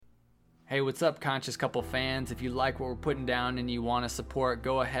Hey, what's up, Conscious Couple fans? If you like what we're putting down and you want to support,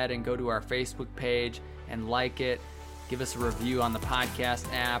 go ahead and go to our Facebook page and like it. Give us a review on the podcast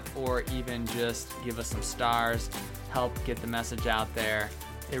app, or even just give us some stars. Help get the message out there.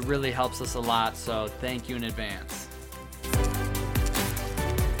 It really helps us a lot, so thank you in advance.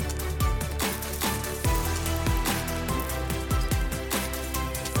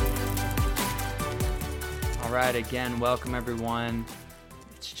 All right, again, welcome everyone.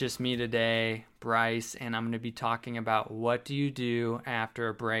 It's just me today, Bryce, and I'm going to be talking about what do you do after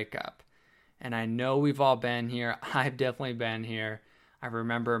a breakup. And I know we've all been here. I've definitely been here. I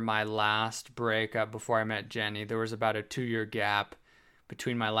remember my last breakup before I met Jenny. There was about a 2-year gap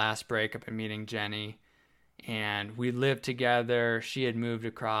between my last breakup and meeting Jenny. And we lived together. She had moved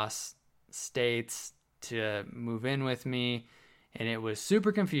across states to move in with me. And it was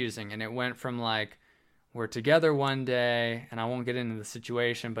super confusing. And it went from like, we're together one day, and I won't get into the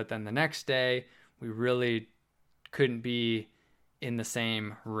situation, but then the next day, we really couldn't be in the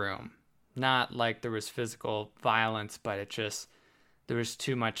same room. Not like there was physical violence, but there was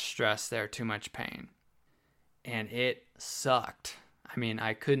too much stress there, too much pain. And it sucked. I mean,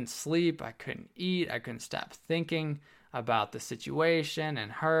 I couldn't sleep, I couldn't eat, I couldn't stop thinking about the situation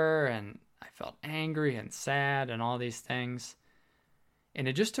and her, and I felt angry and sad and all these things. And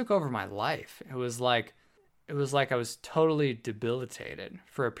it just took over my life. It was like I was totally debilitated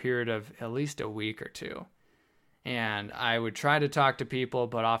for a period of at least a week or two. And I would try to talk to people,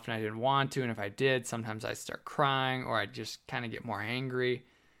 but often I didn't want to. And if I did, sometimes I'd start crying or I'd just kind of get more angry.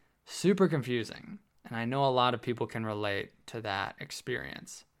 Super confusing. And I know a lot of people can relate to that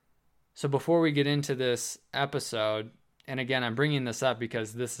experience. So before we get into this episode, and again, I'm bringing this up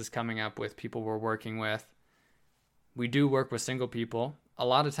because this is coming up with people we're working with. We do work with single people. A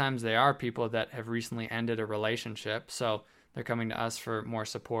lot of times they are people that have recently ended a relationship, so they're coming to us for more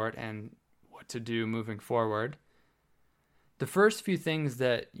support and what to do moving forward. The first few things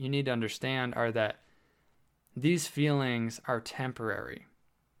that you need to understand are that these feelings are temporary.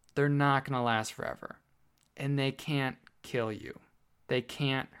 They're not going to last forever, and they can't kill you. They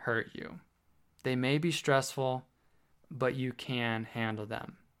can't hurt you. They may be stressful, but you can handle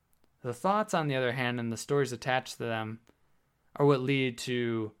them. The thoughts, on the other hand, and the stories attached to them are what lead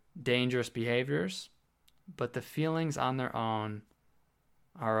to dangerous behaviors, but the feelings on their own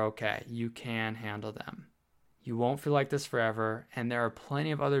are okay. You can handle them. You won't feel like this forever, and there are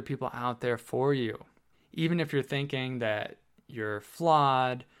plenty of other people out there for you. Even if you're thinking that you're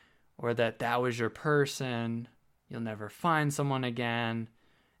flawed or that was your person, you'll never find someone again,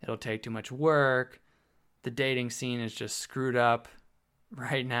 it'll take too much work, the dating scene is just screwed up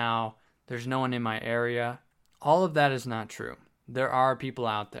right now, there's no one in my area. All of that is not true. There are people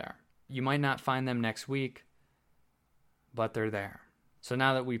out there. You might not find them next week, but they're there. So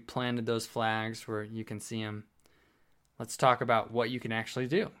now that we've planted those flags where you can see them, let's talk about what you can actually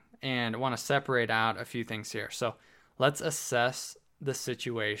do. And I want to separate out a few things here. So let's assess the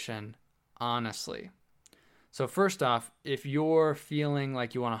situation honestly. So first off, if you're feeling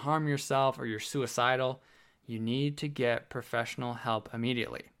like you want to harm yourself or you're suicidal, you need to get professional help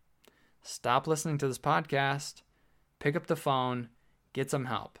immediately. Stop listening to this podcast, pick up the phone, get some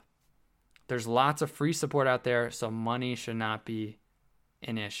help. There's lots of free support out there, so money should not be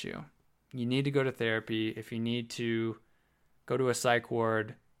an issue. You need to go to therapy. If you need to go to a psych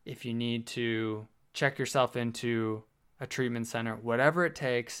ward, if you need to check yourself into a treatment center, whatever it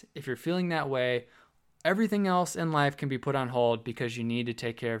takes, if you're feeling that way, everything else in life can be put on hold because you need to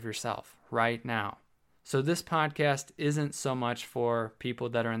take care of yourself right now. So this podcast isn't so much for people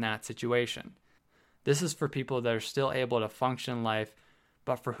that are in that situation. This is for people that are still able to function in life,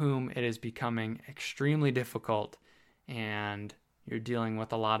 but for whom it is becoming extremely difficult and you're dealing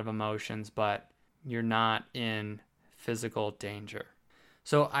with a lot of emotions, but you're not in physical danger.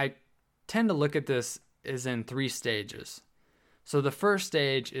 So I tend to look at this as in 3 stages. So the first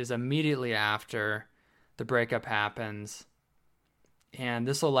stage is immediately after the breakup happens, and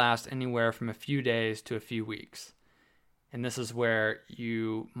this will last anywhere from a few days to a few weeks. And this is where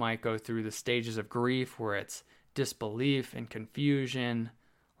you might go through the stages of grief, where it's disbelief and confusion,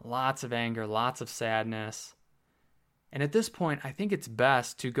 lots of anger, lots of sadness. And at this point, I think it's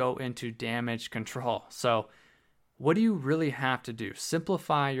best to go into damage control. So what do you really have to do?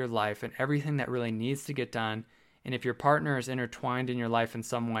 Simplify your life and everything that really needs to get done. And if your partner is intertwined in your life in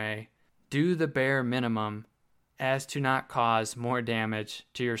some way, do the bare minimum as to not cause more damage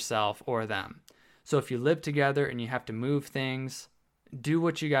to yourself or them. So if you live together and you have to move things, do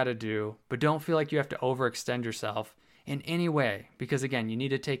what you got to do, but don't feel like you have to overextend yourself in any way, because again, you need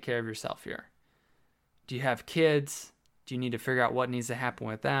to take care of yourself here. Do you have kids? Do you need to figure out what needs to happen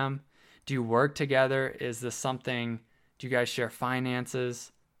with them? Do you work together? Is this something, do you guys share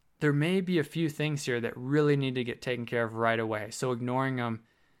finances? There may be a few things here that really need to get taken care of right away. So ignoring them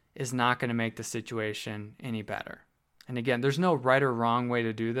is not going to make the situation any better. And again, there's no right or wrong way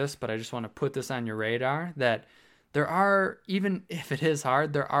to do this, but I just want to put this on your radar that there are, even if it is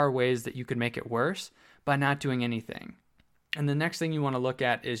hard, there are ways that you can make it worse by not doing anything. And the next thing you want to look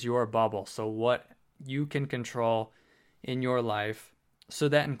at is your bubble. So what you can control in your life. So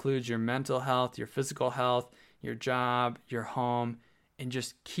that includes your mental health, your physical health, your job, your home, and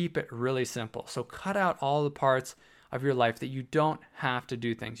just keep it really simple. So cut out all the parts of your life that you don't have to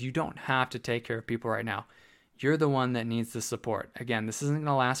do things. You don't have to take care of people right now. You're the one that needs the support. Again, this isn't going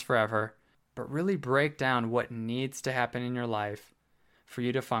to last forever, but really break down what needs to happen in your life for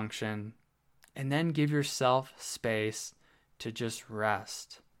you to function, and then give yourself space to just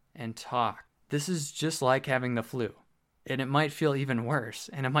rest and talk. This is just like having the flu, and it might feel even worse,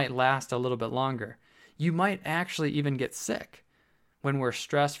 and it might last a little bit longer. You might actually even get sick. When we're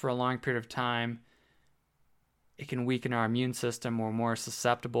stressed for a long period of time, it can weaken our immune system. We're more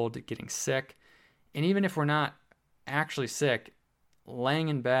susceptible to getting sick. And even if we're not actually sick, laying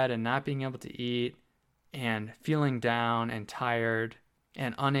in bed and not being able to eat and feeling down and tired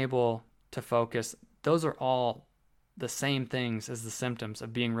and unable to focus, those are all the same things as the symptoms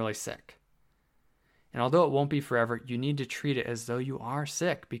of being really sick. And although it won't be forever, you need to treat it as though you are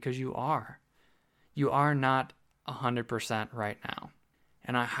sick, because you are. You are not 100% right now.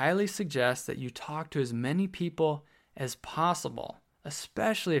 And I highly suggest that you talk to as many people as possible,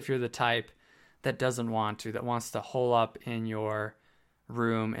 especially if you're the type that doesn't want to, that wants to hole up in your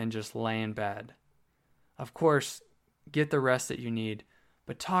room and just lay in bed. Of course, get the rest that you need,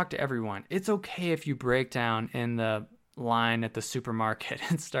 but talk to everyone. It's okay if you break down in the line at the supermarket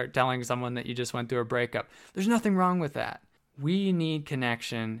and start telling someone that you just went through a breakup. There's nothing wrong with that. We need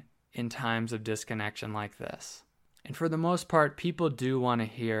connection in times of disconnection like this. And for the most part, people do want to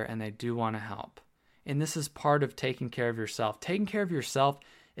hear and they do want to help. And this is part of taking care of yourself. Taking care of yourself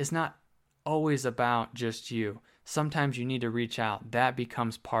is not always about just you. Sometimes you need to reach out. That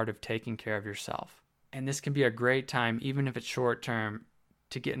becomes part of taking care of yourself. And this can be a great time, even if it's short term,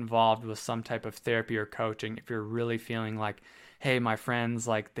 to get involved with some type of therapy or coaching if you're really feeling like, hey, my friends,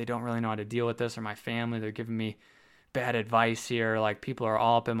 like, they don't really know how to deal with this, or my family, they're giving me bad advice here, like people are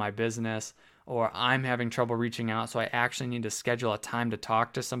all up in my business, or I'm having trouble reaching out, so I actually need to schedule a time to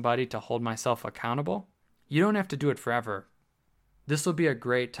talk to somebody to hold myself accountable. You don't have to do it forever. This will be a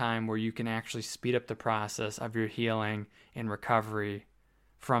great time where you can actually speed up the process of your healing and recovery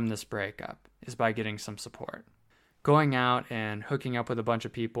from this breakup, is by getting some support. Going out and hooking up with a bunch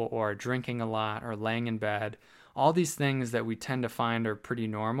of people, or drinking a lot, or laying in bed, all these things that we tend to find are pretty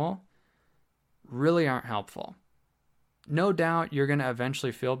normal, really aren't helpful. No doubt you're going to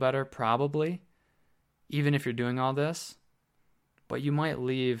eventually feel better, probably, even if you're doing all this, but you might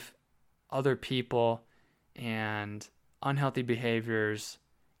leave other people and unhealthy behaviors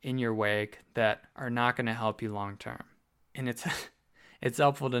in your wake that are not going to help you long term. And it's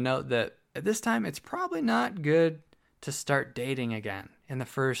helpful to note that at this time, it's probably not good to start dating again in the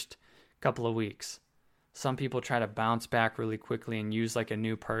first couple of weeks. Some people try to bounce back really quickly and use like a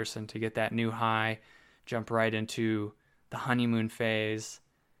new person to get that new high, jump right into the honeymoon phase,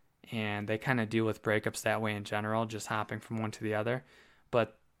 and they kind of deal with breakups that way in general, just hopping from one to the other.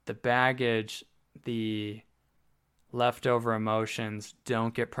 But the baggage, the leftover emotions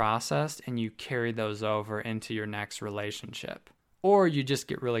don't get processed, and you carry those over into your next relationship. Or you just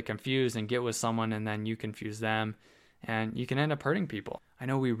get really confused and get with someone, and then you confuse them, and you can end up hurting people. I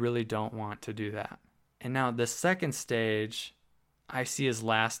know we really don't want to do that. And now the second stage I see as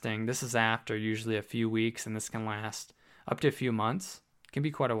lasting. This is after usually a few weeks, and this can last up to a few months. It can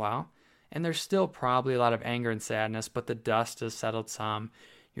be quite a while. And there's still probably a lot of anger and sadness, but the dust has settled some.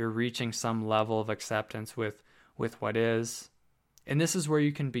 You're reaching some level of acceptance with what is. And this is where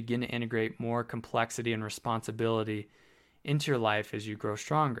you can begin to integrate more complexity and responsibility into your life as you grow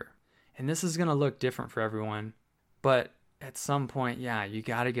stronger. And this is going to look different for everyone. But at some point, you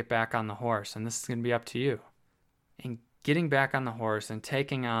got to get back on the horse, and this is going to be up to you. And getting back on the horse and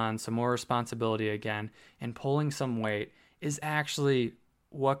taking on some more responsibility again and pulling some weight is actually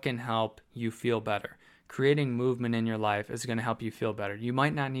what can help you feel better. Creating movement in your life is going to help you feel better. You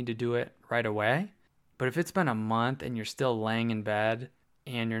might not need to do it right away, but if it's been a month and you're still laying in bed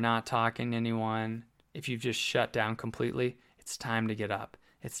and you're not talking to anyone, if you've just shut down completely, it's time to get up.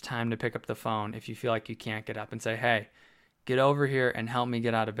 It's time to pick up the phone if you feel like you can't get up and say, hey, get over here and help me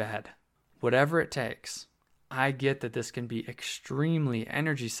get out of bed. Whatever it takes. I get that this can be extremely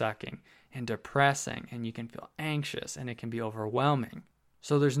energy sucking and depressing, and you can feel anxious and it can be overwhelming.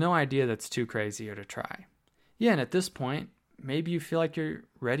 So there's no idea that's too crazy or to try. Yeah, and at this point, maybe you feel like you're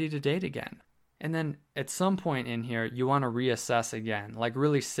ready to date again. And then at some point in here, you want to reassess again, like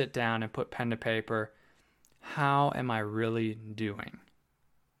really sit down and put pen to paper. How am I really doing?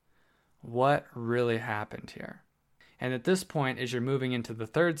 What really happened here? And at this point, as you're moving into the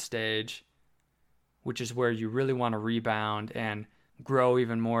third stage, which is where you really want to rebound and grow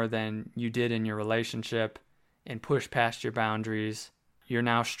even more than you did in your relationship and push past your boundaries, you're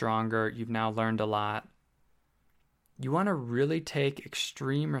now stronger, you've now learned a lot. You want to really take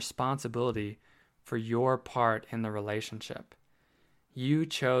extreme responsibility for your part in the relationship. You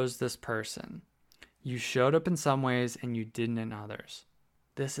chose this person. You showed up in some ways and you didn't in others.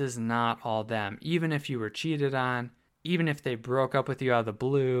 This is not all them. Even if you were cheated on, even if they broke up with you out of the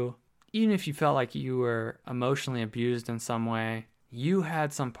blue, even if you felt like you were emotionally abused in some way, you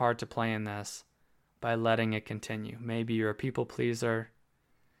had some part to play in this by letting it continue. Maybe you're a people pleaser.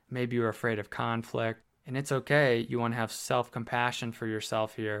 Maybe you're afraid of conflict. And it's okay. You want to have self-compassion for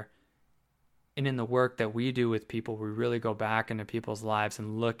yourself here. And in the work that we do with people, we really go back into people's lives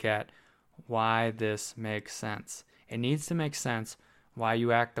and look at why this makes sense. It needs to make sense why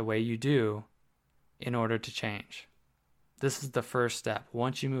you act the way you do in order to change. This is the first step.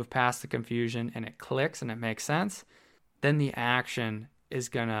 Once you move past the confusion and it clicks and it makes sense, then the action is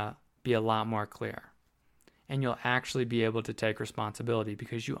going to be a lot more clear. And you'll actually be able to take responsibility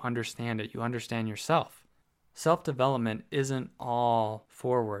because you understand it. You understand yourself. Self-development isn't all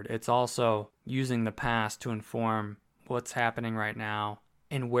forward. It's also using the past to inform what's happening right now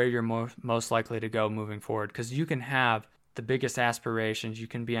and where you're most likely to go moving forward. Because you can have the biggest aspirations, you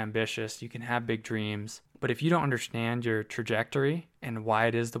can be ambitious, you can have big dreams, but if you don't understand your trajectory and why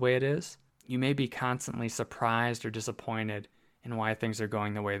it is the way it is, you may be constantly surprised or disappointed in why things are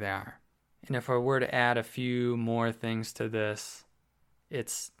going the way they are. And if I were to add a few more things to this,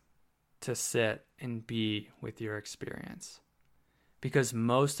 it's to sit and be with your experience. Because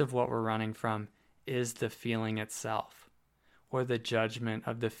most of what we're running from is the feeling itself, or the judgment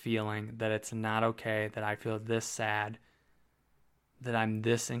of the feeling that it's not okay, that I feel this sad, that I'm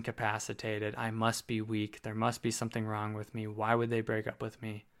this incapacitated, I must be weak, there must be something wrong with me, why would they break up with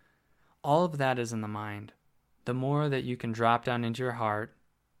me? All of that is in the mind. The more that you can drop down into your heart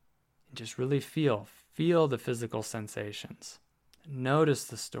and just really feel the physical sensations. Notice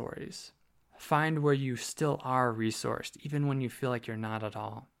the stories. Find where you still are resourced, even when you feel like you're not at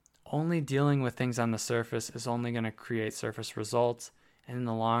all. Only dealing with things on the surface is only going to create surface results, and in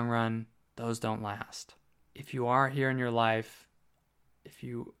the long run, those don't last. If you are here in your life, if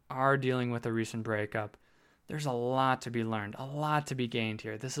you are dealing with a recent breakup, there's a lot to be learned, a lot to be gained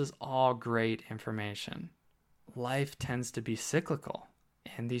here. This is all great information. Life tends to be cyclical,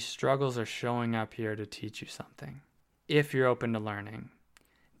 and these struggles are showing up here to teach you something, if you're open to learning.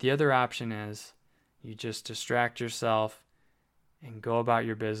 The other option is you just distract yourself and go about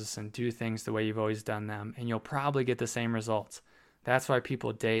your business and do things the way you've always done them, and you'll probably get the same results. That's why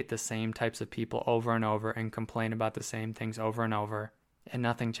people date the same types of people over and over and complain about the same things over and over, and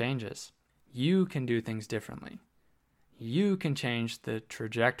nothing changes. You can do things differently. You can change the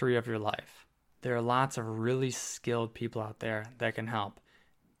trajectory of your life. There are lots of really skilled people out there that can help.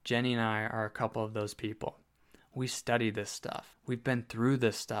 Jenny and I are a couple of those people. We study this stuff. We've been through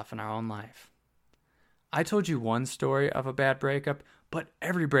this stuff in our own life. I told you one story of a bad breakup, but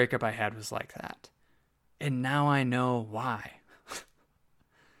every breakup I had was like that. And now I know why.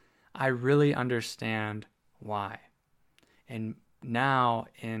 I really understand why. And now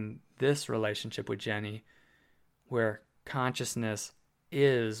in this relationship with Jenny, where consciousness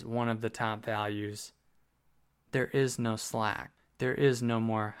is one of the top values, there is no slack. There is no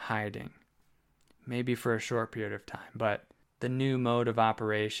more hiding. Maybe for a short period of time, but the new mode of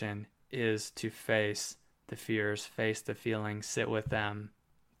operation is to face the fears, face the feelings, sit with them,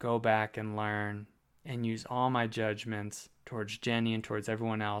 go back and learn, and use all my judgments towards Jenny and towards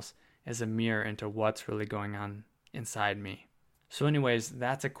everyone else as a mirror into what's really going on inside me. So anyways,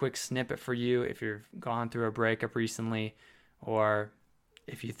 that's a quick snippet for you if you've gone through a breakup recently, or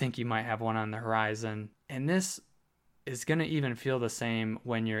if you think you might have one on the horizon. And this is going to even feel the same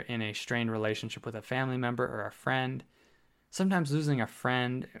when you're in a strained relationship with a family member or a friend. Sometimes losing a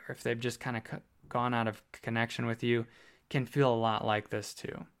friend, or if they've just kind of gone out of connection with you, can feel a lot like this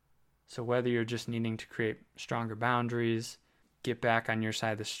too. So whether you're just needing to create stronger boundaries, get back on your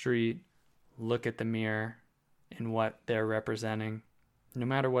side of the street, look at the mirror and what they're representing, no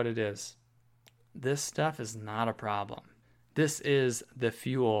matter what it is, this stuff is not a problem. This is the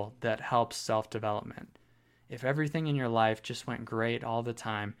fuel that helps self-development. If everything in your life just went great all the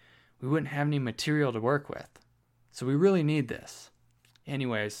time, we wouldn't have any material to work with. So we really need this.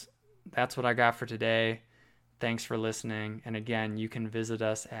 Anyways, that's what I got for today. Thanks for listening. And again, you can visit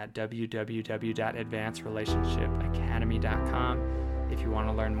us at www.advancedrelationshipacademy.com if you want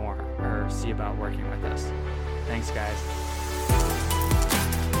to learn more or see about working with us. Thanks, guys.